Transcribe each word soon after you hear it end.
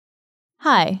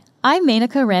Hi, I'm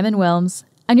Menaka Raman-Wilms,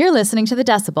 and you're listening to The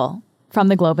Decibel from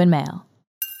the Globe and Mail.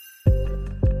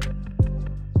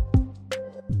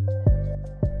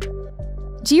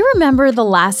 Do you remember the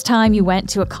last time you went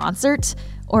to a concert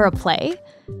or a play?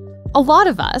 A lot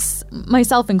of us,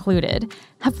 myself included,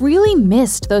 have really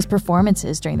missed those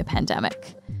performances during the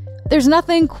pandemic. There's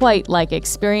nothing quite like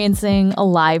experiencing a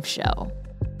live show.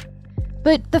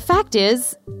 But the fact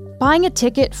is, buying a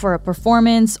ticket for a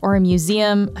performance or a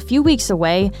museum a few weeks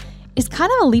away is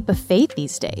kind of a leap of faith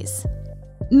these days.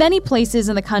 Many places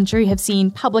in the country have seen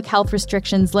public health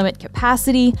restrictions limit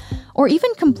capacity or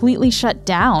even completely shut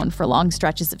down for long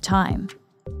stretches of time.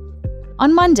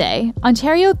 On Monday,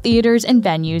 Ontario theatres and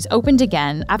venues opened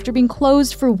again after being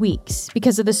closed for weeks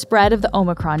because of the spread of the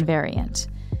Omicron variant.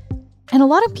 And a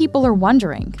lot of people are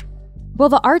wondering, will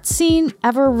the arts scene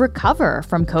ever recover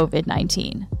from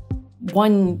COVID-19?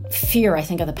 One fear, I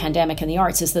think, of the pandemic and the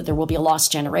arts is that there will be a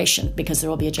lost generation, because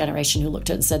there will be a generation who looked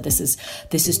at it and said, this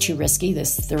is too risky,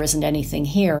 there isn't anything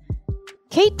here.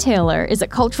 Kate Taylor is a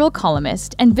cultural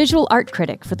columnist and visual art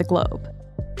critic for The Globe.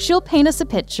 She'll paint us a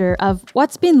picture of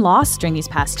what's been lost during these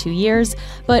past 2 years,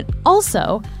 but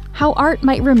also how art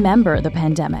might remember the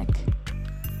pandemic.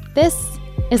 This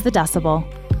is The Decibel.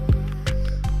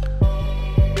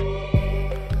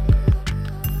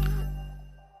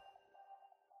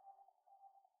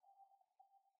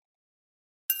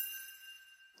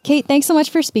 Kate, thanks so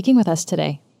much for speaking with us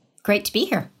today. Great to be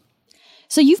here.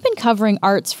 So you've been covering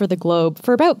arts for The Globe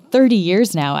for about 30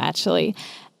 years now, actually.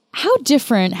 How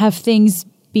different have things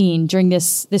been during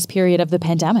this period of the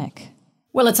pandemic?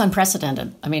 Well, it's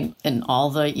unprecedented. I mean, in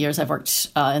all the years I've worked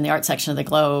in the art section of The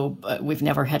Globe, we've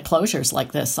never had closures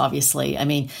like this, obviously. I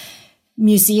mean,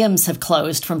 museums have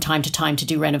closed from time to time to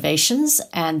do renovations,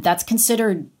 and that's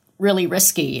considered really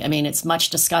risky. I mean, it's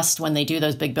much discussed when they do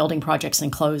those big building projects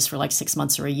and close for like 6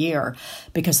 months or a year,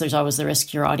 because there's always the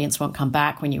risk your audience won't come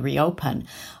back when you reopen.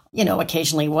 You know,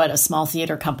 occasionally a small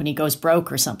theater company goes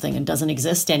broke or something and doesn't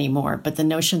exist anymore. But the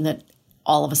notion that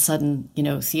all of a sudden,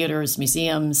 theaters,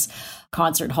 museums,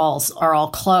 concert halls are all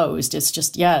closed, it's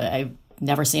just, I've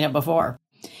never seen it before.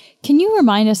 Can you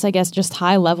remind us, I guess, just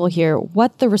high level here,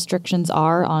 what the restrictions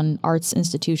are on arts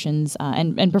institutions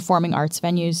and performing arts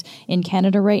venues in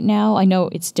Canada right now? I know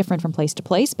it's different from place to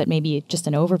place, but maybe just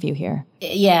an overview here.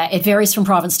 Yeah, it varies from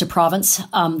province to province.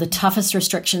 The toughest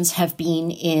restrictions have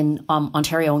been in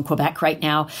Ontario and Quebec right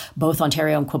now. Both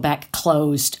Ontario and Quebec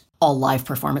closed all live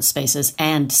performance spaces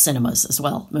and cinemas as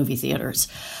well, movie theaters.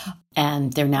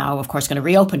 And they're now, of course, going to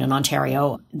reopen in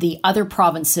Ontario. The other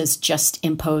provinces just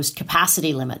imposed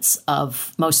capacity limits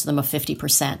of most of them of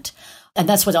 50%. And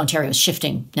that's what Ontario is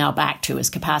shifting now back to, is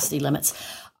capacity limits.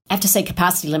 I have to say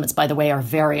capacity limits, by the way, are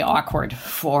very awkward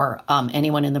for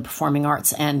anyone in the performing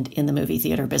arts and in the movie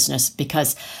theater business,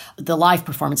 because the live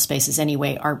performance spaces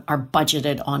anyway are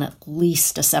budgeted on at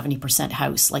least a 70%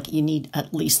 house. Like, you need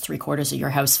at least 3/4 of your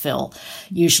house fill,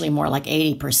 usually more like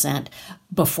 80%,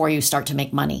 before you start to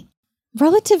make money.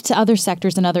 Relative to other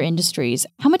sectors and other industries,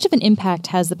 how much of an impact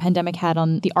has the pandemic had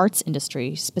on the arts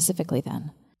industry specifically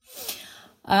then?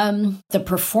 The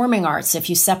performing arts, if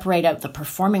you separate out the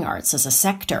performing arts as a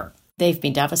sector, they've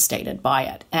been devastated by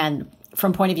it. And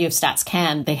from point of view of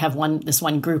StatsCan, they have this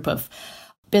one group of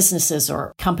businesses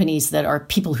or companies that are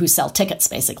people who sell tickets,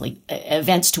 basically,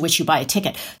 events to which you buy a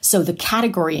ticket. So the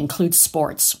category includes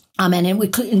sports. And it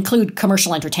would include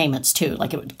commercial entertainments too,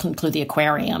 like it would include the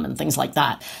aquarium and things like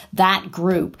that. That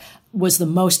group was the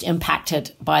most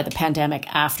impacted by the pandemic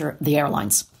after the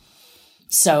airlines.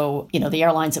 So, the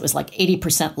airlines, it was like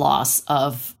 80% loss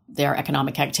of their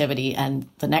economic activity, and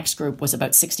the next group was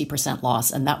about 60%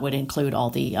 loss, and that would include all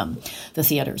the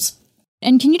theaters.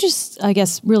 And can you just, I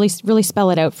guess, really spell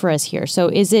it out for us here? So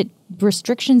is it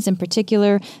restrictions in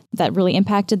particular that really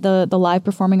impacted the live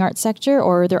performing arts sector,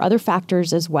 or are there other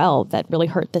factors as well that really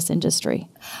hurt this industry?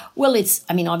 Well,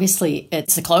 obviously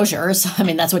it's the closures.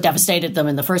 That's what devastated them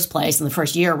in the first place. And the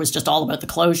first year was just all about the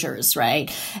closures,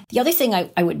 right? The other thing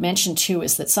I would mention too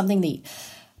is that something the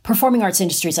performing arts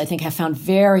industries, I think, have found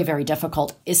very, very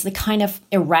difficult is the kind of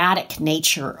erratic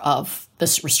nature of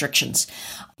the restrictions.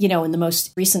 In the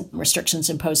most recent restrictions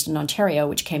imposed in Ontario,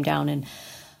 which came down in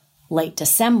late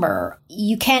December,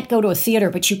 you can't go to a theater,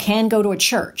 but you can go to a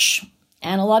church.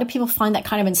 And a lot of people find that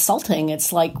kind of insulting.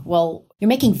 It's like, well, you're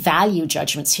making value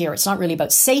judgments here. It's not really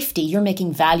about safety. You're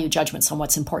making value judgments on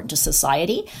what's important to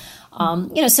society.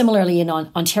 Similarly in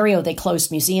Ontario, they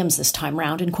closed museums this time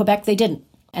around. In Quebec, they didn't.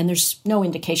 And there's no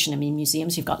indication.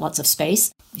 Museums, you've got lots of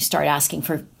space. You start asking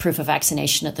for proof of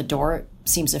vaccination at the door. It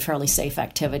seems a fairly safe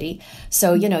activity.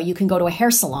 So, you can go to a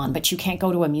hair salon, but you can't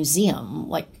go to a museum.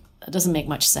 Like, It doesn't make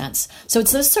much sense. So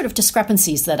it's those sort of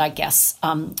discrepancies that I guess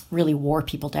really wore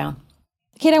people down.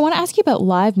 Kate, I want to ask you about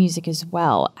live music as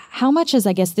well. How much has,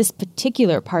 I guess, this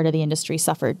particular part of the industry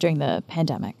suffered during the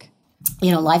pandemic?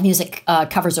 Live music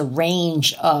covers a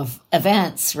range of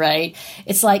events, right?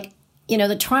 It's like,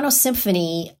 the Toronto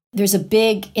Symphony, there's a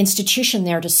big institution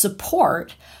there to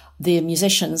support the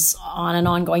musicians on an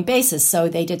ongoing basis. So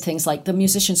they did things like the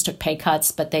musicians took pay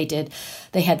cuts, but they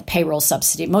had payroll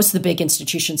subsidy. Most of the big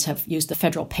institutions have used the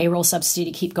federal payroll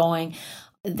subsidy to keep going.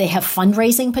 They have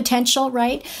fundraising potential,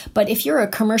 right? But if you're a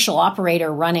commercial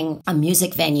operator running a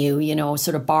music venue,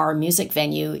 sort of bar music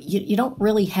venue, you don't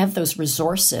really have those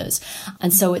resources.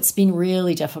 And so it's been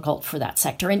really difficult for that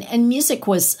sector. And music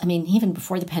was, even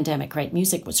before the pandemic, right?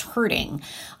 Music was hurting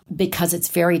because it's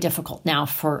very difficult now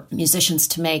for musicians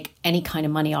to make any kind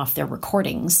of money off their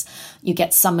recordings. You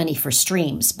get some money for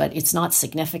streams, but it's not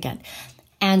significant.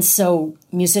 And so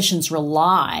musicians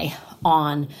rely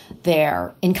on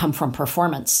their income from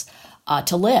performance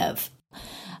to live.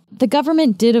 The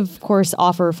government did, of course,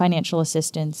 offer financial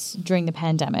assistance during the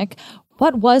pandemic.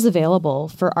 What was available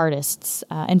for artists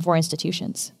and for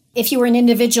institutions? If you were an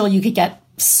individual, you could get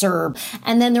CERB.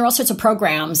 And then there are all sorts of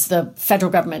programs. The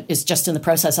federal government is just in the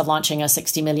process of launching a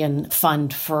 $60 million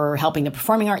fund for helping the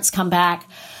performing arts come back.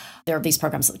 There are these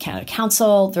programs at the Canada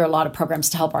Council. There are a lot of programs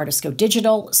to help artists go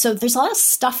digital. So there's a lot of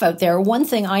stuff out there. One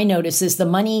thing I notice is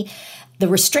the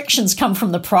restrictions come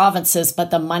from the provinces,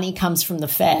 but the money comes from the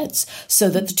feds, so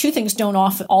that the two things don't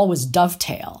often always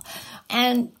dovetail.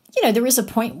 And, there is a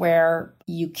point where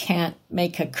you can't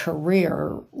make a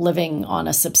career living on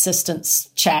a subsistence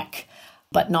check,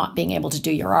 but not being able to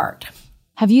do your art.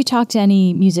 Have you talked to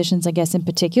any musicians, I guess, in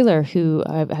particular, who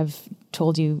have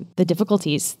told you the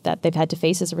difficulties that they've had to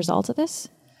face as a result of this?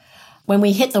 When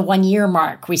we hit the 1 year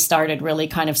mark, we started really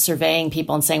kind of surveying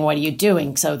people and saying, what are you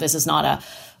doing? So this is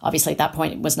obviously at that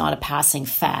point, it was not a passing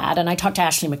fad. And I talked to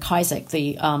Ashley McIsaac,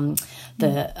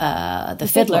 the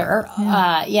fiddler,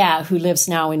 who lives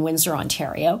now in Windsor,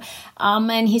 Ontario.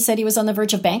 And he said he was on the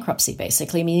verge of bankruptcy,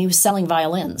 basically. He was selling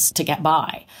violins to get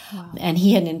by. Wow. And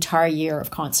he had an entire year of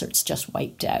concerts just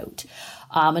wiped out.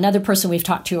 Another person we've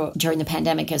talked to during the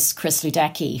pandemic is Chris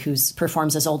Ludecki, who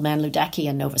performs as Old Man Ludecki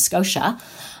in Nova Scotia.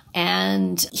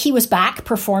 And he was back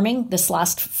performing this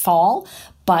last fall.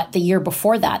 But the year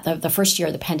before that, the first year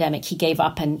of the pandemic, he gave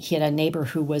up, and he had a neighbor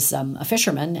who was a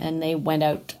fisherman, and they went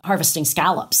out harvesting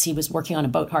scallops. He was working on a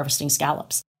boat harvesting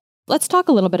scallops. Let's talk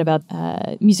a little bit about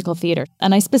musical theater.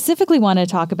 And I specifically want to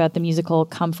talk about the musical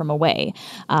Come From Away,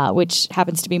 which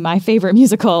happens to be my favorite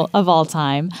musical of all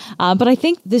time. But I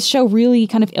think this show really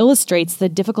kind of illustrates the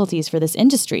difficulties for this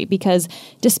industry, because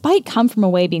despite Come From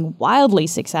Away being wildly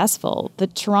successful, the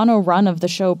Toronto run of the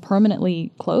show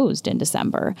permanently closed in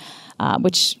December,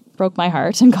 which broke my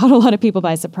heart and caught a lot of people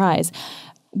by surprise.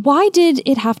 Why did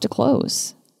it have to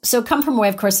close? So Come From Away,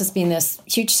 of course, has been this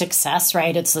huge success,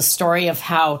 right? It's the story of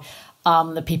how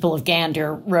the people of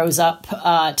Gander rose up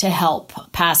to help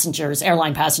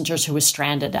airline passengers who were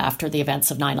stranded after the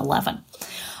events of 9/11.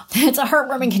 It's a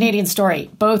heartwarming Canadian story,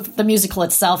 both the musical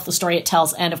itself, the story it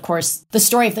tells, and, of course, the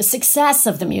story of the success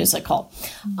of the musical,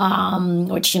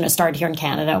 which, started here in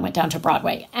Canada and went down to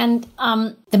Broadway. And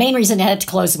the main reason it had to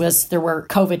close was there were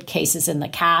COVID cases in the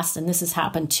cast, and this has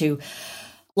happened to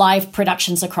live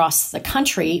productions across the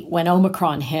country when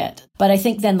Omicron hit. But I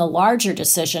think then the larger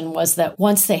decision was that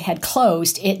once they had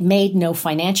closed, it made no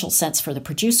financial sense for the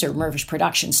producer, Mirvish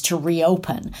Productions, to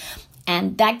reopen.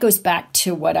 And that goes back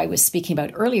to what I was speaking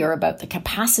about earlier about the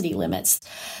capacity limits.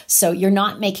 So you're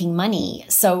not making money.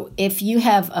 So if you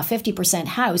have a 50%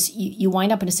 house, you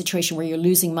wind up in a situation where you're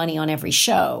losing money on every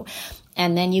show.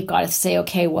 And then you've got to say,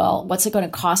 okay, well, what's it going to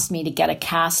cost me to get a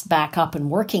cast back up and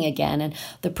working again? And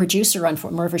the producer,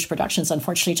 Mirvish Productions,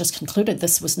 unfortunately just concluded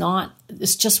this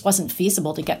just wasn't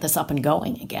feasible to get this up and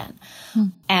going again.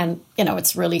 And,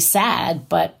 it's really sad,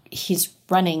 but he's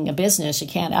running a business. You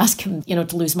can't ask him,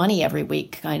 to lose money every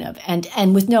week, kind of. And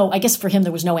I guess for him,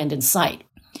 there was no end in sight.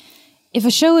 If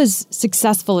a show as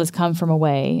successful as Come From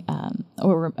Away,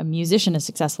 or a musician as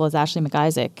successful as Ashley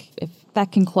McIsaac, if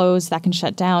that can close, that can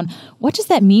shut down, what does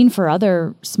that mean for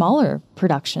other smaller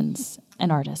productions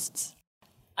and artists?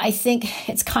 I think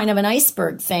it's kind of an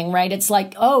iceberg thing, right? It's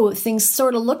like, things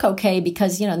sort of look okay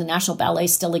because, the National Ballet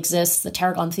still exists, the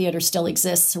Tarragon Theatre still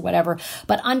exists or whatever.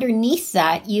 But underneath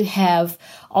that, you have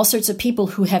all sorts of people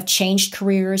who have changed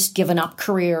careers, given up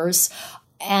careers,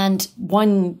 And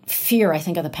one fear, I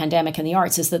think, of the pandemic and the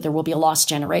arts is that there will be a lost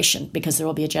generation, because there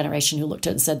will be a generation who looked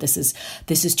at it and said, this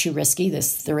is too risky.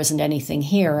 There isn't anything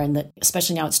here. And that,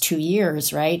 especially now it's 2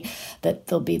 years, right? That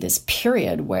there'll be this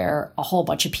period where a whole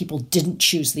bunch of people didn't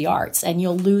choose the arts, and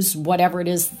you'll lose whatever it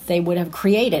is they would have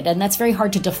created. And that's very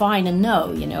hard to define and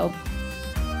know, you know.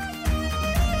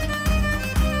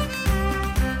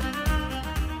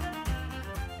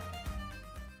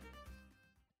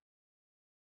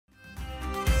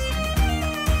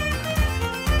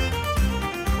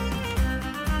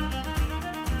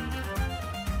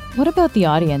 What about the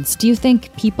audience? Do you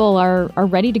think people are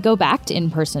ready to go back to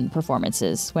in-person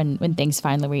performances when things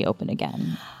finally reopen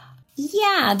again?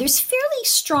 Yeah, there's fairly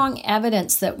strong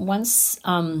evidence that once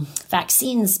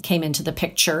vaccines came into the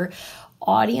picture,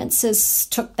 audiences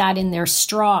took that in their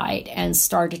stride and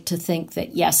started to think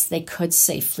that, yes, they could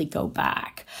safely go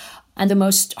back. And the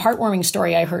most heartwarming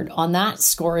story I heard on that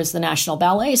score is the National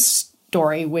Ballet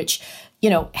story, which,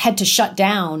 you know, had to shut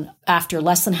down after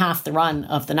less than half the run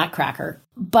of the Nutcracker.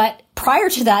 But prior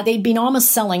to that, they'd been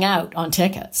almost selling out on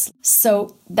tickets.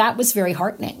 So that was very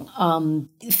heartening.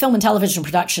 Film and television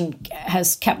production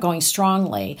has kept going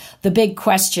strongly. The big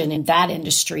question in that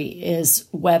industry is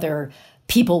whether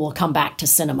people will come back to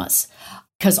cinemas,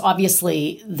 because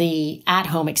obviously the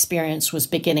at-home experience was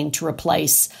beginning to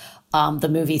replace the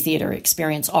movie theater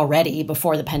experience already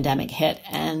before the pandemic hit.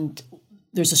 And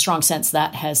there's a strong sense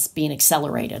that has been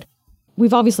accelerated.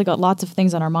 We've obviously got lots of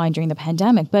things on our mind during the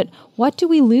pandemic, but what do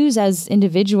we lose as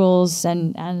individuals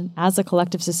and as a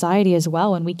collective society as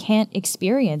well when we can't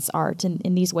experience art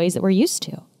in these ways that we're used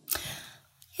to?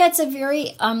 Yeah, it's a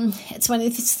very, it's one of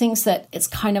these things that it's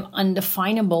kind of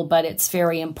undefinable, but it's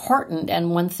very important.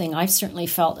 And one thing I've certainly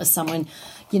felt as someone,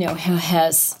 you know, who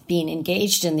has been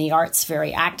engaged in the arts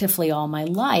very actively all my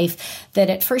life, that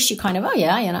at first you kind of, oh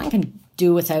yeah, and I can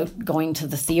do without going to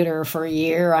the theater for a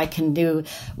year. I can do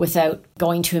without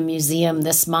going to a museum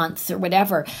this month or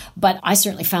whatever. But I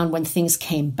certainly found when things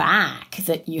came back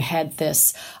that you had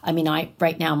this, I mean,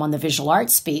 right now I'm on the visual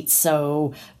arts beat,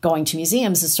 so going to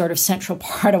museums is sort of central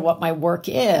part of what my work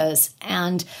is.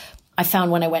 And I found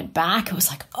when I went back, I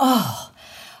was like,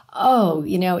 oh,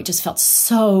 you know, it just felt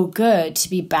so good to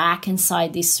be back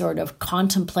inside these sort of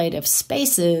contemplative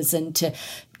spaces and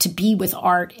to be with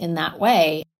art in that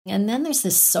way. And then there's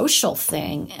this social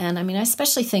thing. And I mean, I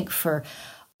especially think for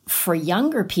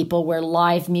younger people where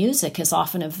live music is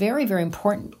often a very, very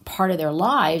important part of their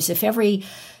lives. If every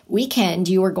weekend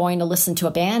you were going to listen to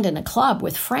a band in a club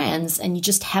with friends and you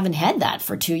just haven't had that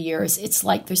for 2 years, it's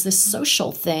like there's this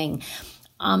social thing.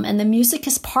 And the music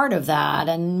is part of that.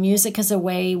 And music is a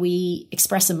way we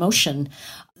express emotion.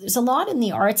 There's a lot in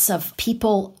the arts of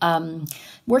people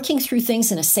working through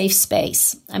things in a safe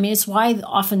space. I mean, it's why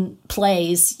often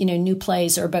plays, you know, new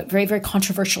plays are about very, very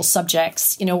controversial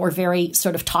subjects, you know, or very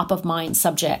sort of top of mind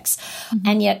subjects. Mm-hmm.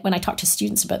 And yet when I talk to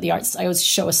students about the arts, I always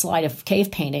show a slide of cave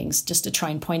paintings just to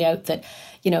try and point out that,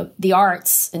 you know, the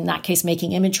arts, in that case,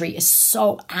 making imagery, is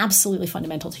so absolutely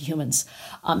fundamental to humans.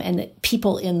 And that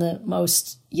people in the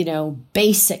most, you know,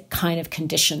 basic kind of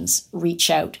conditions reach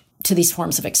out to these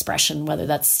forms of expression, whether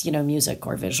that's, you know, music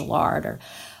or visual art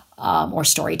or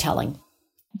storytelling.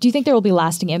 Do you think there will be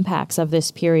lasting impacts of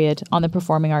this period on the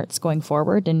performing arts going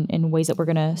forward in ways that we're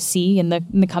going to see in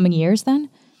the coming years then?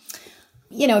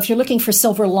 You know, if you're looking for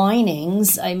silver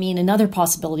linings, I mean, another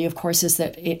possibility, of course, is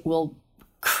that it will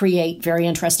create very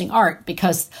interesting art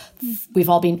because we've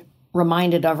all been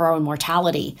reminded of our own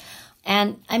mortality.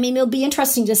 And I mean, it'll be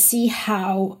interesting to see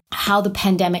how the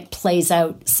pandemic plays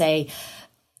out, say,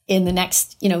 in the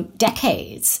next, you know,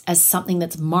 decades as something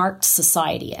that's marked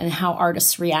society and how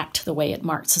artists react to the way it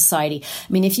marked society.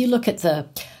 I mean, if you look at the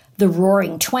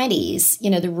Roaring 20s, you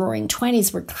know, the Roaring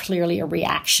 20s were clearly a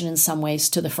reaction in some ways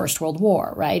to the First World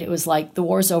War, right? It was like, the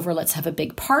war's over, let's have a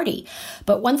big party.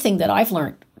 But one thing that I've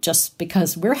learned just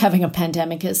because we're having a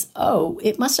pandemic is,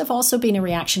 it must have also been a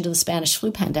reaction to the Spanish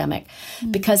flu pandemic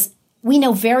because we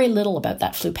know very little about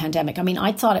that flu pandemic. I mean,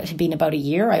 I thought it had been about a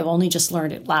year. I've only just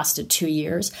learned it lasted 2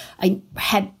 years. I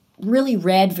had really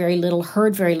read very little,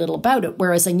 heard very little about it,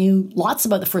 whereas I knew lots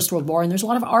about the First World War, and there's a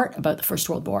lot of art about the First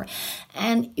World War.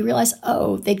 And you realize,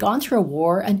 they'd gone through a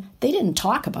war, and they didn't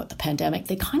talk about the pandemic.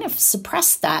 They kind of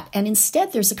suppressed that, and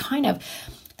instead there's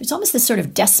almost this sort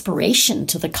of desperation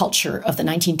to the culture of the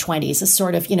 1920s, a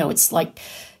sort of, you know, it's like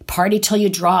party till you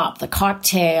drop, the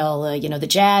cocktail, you know, the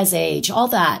jazz age, all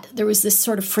that. There was this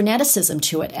sort of freneticism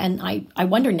to it. And I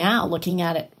wonder now, looking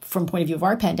at it from point of view of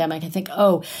our pandemic, I think,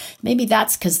 maybe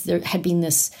that's because there had been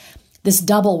this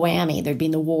double whammy. There'd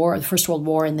been the war, the First World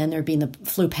War, and then there'd been the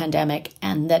flu pandemic.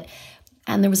 And that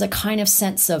And there was a kind of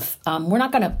sense of, we're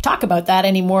not going to talk about that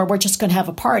anymore. We're just going to have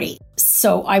a party.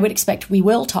 So I would expect we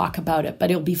will talk about it,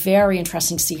 but it'll be very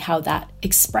interesting to see how that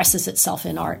expresses itself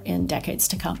in art in decades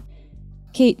to come.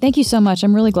 Kate, thank you so much.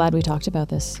 I'm really glad we talked about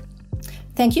this.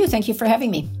 Thank you. Thank you for having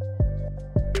me.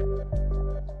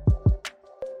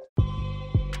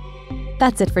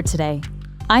 That's it for today.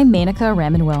 I'm Menaka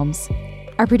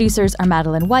Raman-Wilms. Our producers are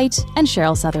Madeline White and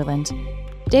Cheryl Sutherland.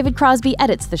 David Crosby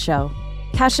edits the show.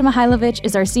 Kasia Mihailovich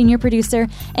is our senior producer,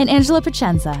 and Angela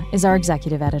Pacienza is our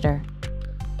executive editor.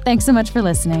 Thanks so much for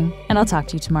listening, and I'll talk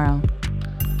to you tomorrow.